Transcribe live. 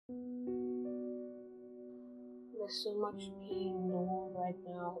There's so much pain in the world right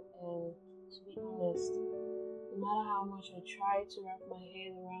now, and to be honest, no matter how much I try to wrap my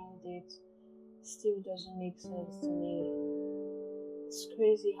head around it, it still doesn't make sense to me. It's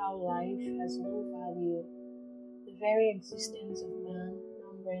crazy how life has no value. The very existence of man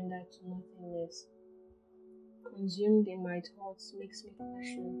now rendered to nothingness. Consumed in my thoughts makes me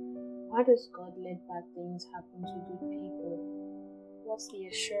question, why does God let bad things happen to good people? What's the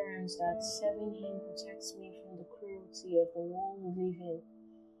assurance that serving Him protects me from the cruelty of the world we live in?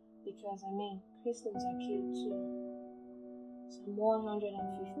 Because Christians are killed too. Psalm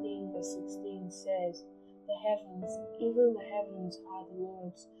 115 verse 16 says, the heavens, even the heavens are the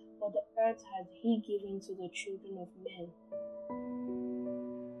Lord's, but the earth hath He given to the children of men.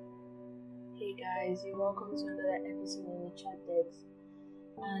 Hey guys, you're welcome to another episode on the Chat Decks.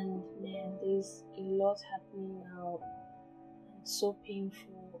 And man, there's a lot happening now. It's so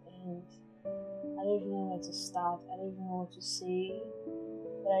painful, and I don't even know where to start. I don't even know what to say.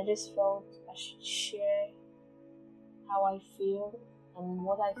 But I just felt I should share how I feel and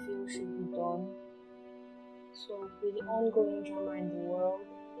what I feel should be done. So with the ongoing drama in the world,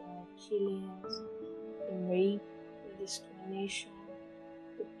 the killings, the rape, the discrimination,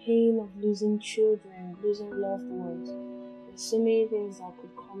 the pain of losing children, losing loved ones, there's so many things that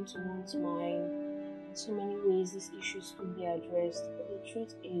could come to one's mind. In so many ways these issues could be addressed, but the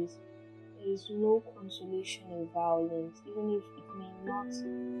truth is, there is no consolation in violence, even if it may not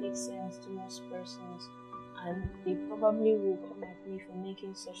make sense to most persons, and they probably will come at me for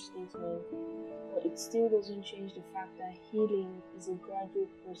making such statements, but it still doesn't change the fact that healing is a gradual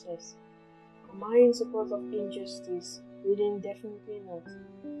process. Am I in support of injustice? Within definitely not.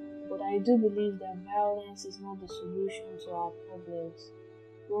 But I do believe that violence is not the solution to our problems.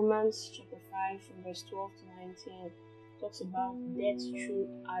 Romans chapter 5 from verse 12 to 19 talks about death through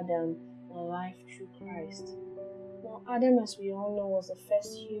Adam and life through Christ. Now Adam, as we all know, was the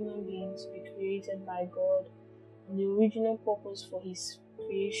first human being to be created by God, and the original purpose for his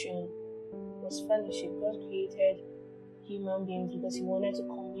creation was fellowship. God created human beings because He wanted to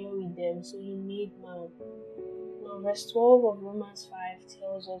commune with them, so He made man. Now verse 12 of Romans 5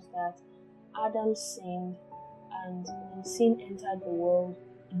 tells us that Adam sinned, and when sin entered the world,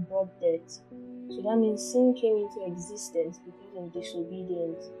 it brought death. So that means sin came into existence because of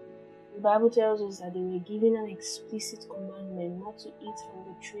disobedience. The Bible tells us that they were given an explicit commandment not to eat from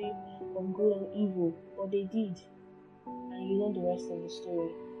the tree of good and evil, but they did. And you know the rest of the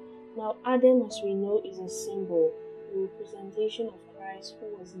story. Now Adam, as we know, is a symbol, a representation of Christ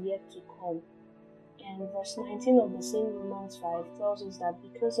who was yet to come. And verse 19 of the same Romans 5 tells us that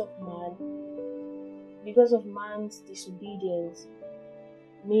because of man's disobedience,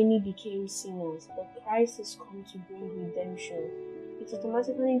 many became sinners, but Christ has come to bring redemption. It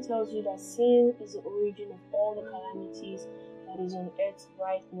automatically tells you that sin is the origin of all the calamities that is on earth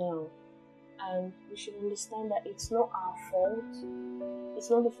right now. And we should understand that it's not our fault. It's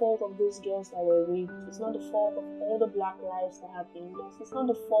not the fault of those girls that were raped. It's not the fault of all the black lives that have been lost. It's not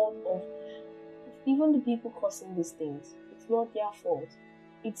the fault of even the people causing these things. It's not their fault.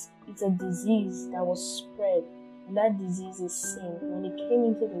 It's a disease that was spread, and that disease is sin. When it came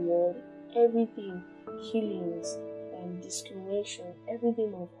into the world, everything, killings and discrimination,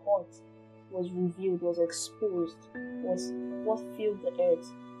 everything of hurt was revealed, was exposed, was what filled the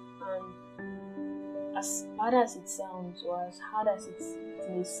earth. And as bad as it sounds, or as hard as it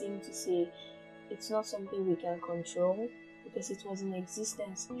may seem to say, it's not something we can control, because it was in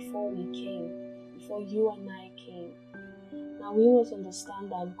existence before we came, before you and I came. Now we must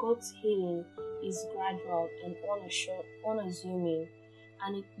understand that God's healing is gradual and unassuming,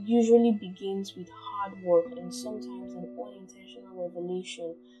 and it usually begins with hard work and sometimes an unintentional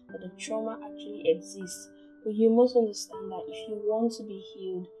revelation that the trauma actually exists. But you must understand that if you want to be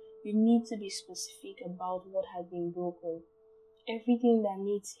healed, you need to be specific about what has been broken. Everything that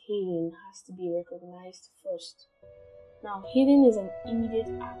needs healing has to be recognized first. Now, healing is an immediate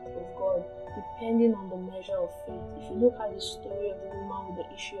act of God, depending on the measure of faith. If you look at the story of the woman with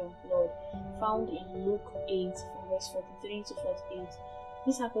the issue of blood, found in Luke 8, from verse 43 to 48,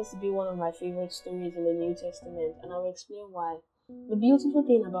 this happens to be one of my favorite stories in the New Testament, and I'll explain why. The beautiful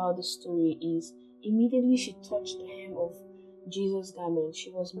thing about this story is, immediately she touched the hem of Jesus' garment,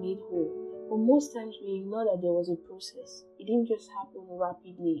 she was made whole. But most times we ignore that there was a process. It didn't just happen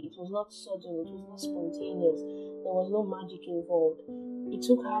rapidly. It was not sudden. It was not spontaneous. There was no magic involved. It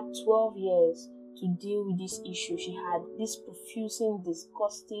took her 12 years to deal with this issue. She had this profusing,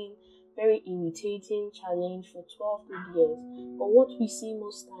 disgusting, very irritating challenge for 12 good years. But what we see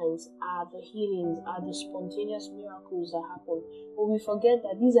most times are the healings, are the spontaneous miracles that happen. But we forget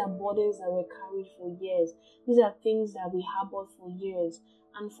that these are burdens that were carried for years. These are things that we harbored for years.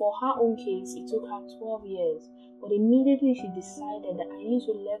 And for her own case, it took her 12 years. But immediately she decided that I need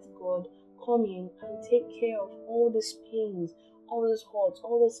to let God come in and take care of all these pains, all these hurts,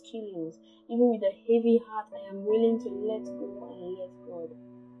 all these killings. Even with a heavy heart, I am willing to let go and let God.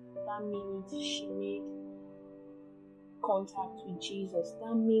 That minute she made contact with Jesus.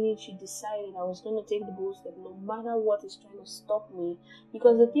 That minute she decided I was going to take the bold step no matter what is trying to stop me.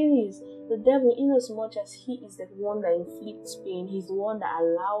 Because the thing is, the devil, in as much as he is the one that inflicts pain, he's the one that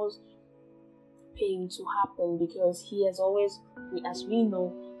allows pain to happen, because he has always, as we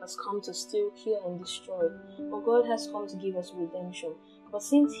know, has come to steal, kill, and destroy. But God has come to give us redemption. But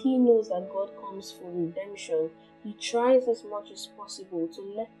since he knows that God comes for redemption, he tries as much as possible to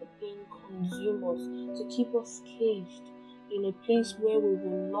let the pain consume us, to keep us caged in a place where we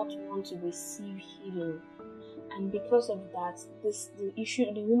will not want to receive healing. And because of that,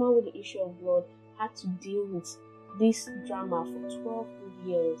 the woman with the issue of blood had to deal with this drama for 12 good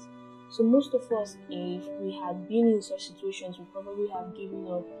years. So most of us, if we had been in such situations, we probably have given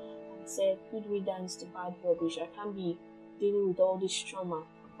up and said, good riddance to bad rubbish. I can't be dealing with all this trauma.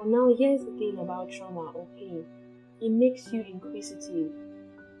 But now here's the thing about trauma or pain. It makes you inquisitive.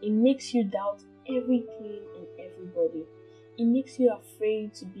 It makes you doubt everything and everybody. It makes you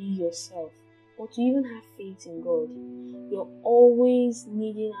afraid to be yourself or to even have faith in God. You're always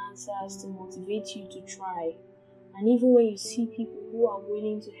needing answers to motivate you to try. And even when you see people who are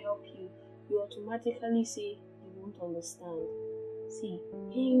willing to help you, you automatically say, you won't understand. See,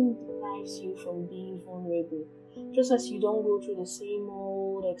 pain deprives you from being vulnerable. Just as you don't go through the same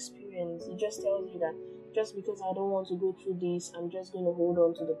old experience, it just tells you that just because I don't want to go through this, I'm just going to hold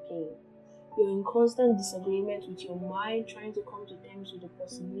on to the pain. You're in constant disagreement with your mind, trying to come to terms with the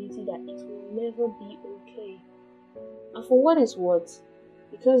possibility that it will never be okay. And for what is what,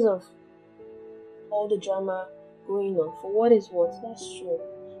 because of all the drama going on, for what is what, that's true.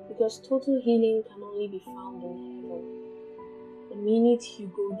 Because total healing can only be found in heaven. The minute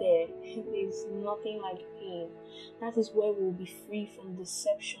you go there, there's nothing like pain. That is where we'll be free from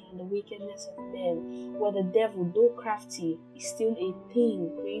deception and the wickedness of men, where the devil, though crafty, is still a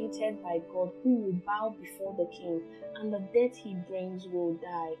thing created by God who will bow before the king, and the death he brings will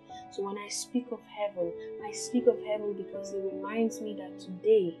die. So when I speak of heaven, I speak of heaven because it reminds me that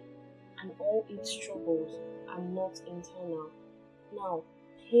today and all its struggles are not internal. Now,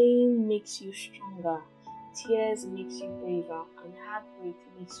 pain makes you stronger. Tears makes you braver, and heartbreak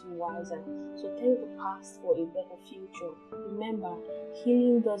makes you wiser. So thank the past for a better future. Remember,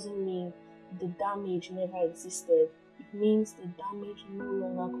 healing doesn't mean the damage never existed. It means the damage no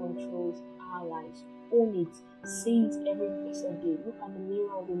longer controls our lives. Own it. Say it every blessed day. Look at the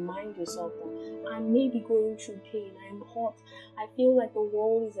mirror and remind yourself that I may be going through pain. I am hot. I feel like the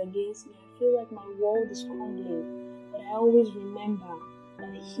world is against me. I feel like my world is crumbling. But I always remember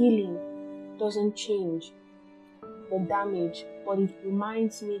that healing doesn't change the damage, but it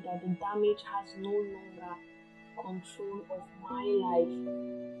reminds me that the damage has no longer control of my life.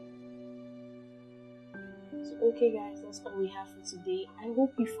 So okay guys, that's all we have for today. I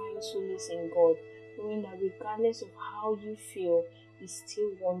hope you find solace in God, knowing that regardless of how you feel, He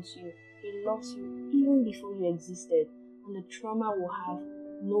still wants you. He loves you even before you existed, and the trauma will have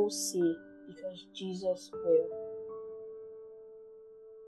no say because Jesus will.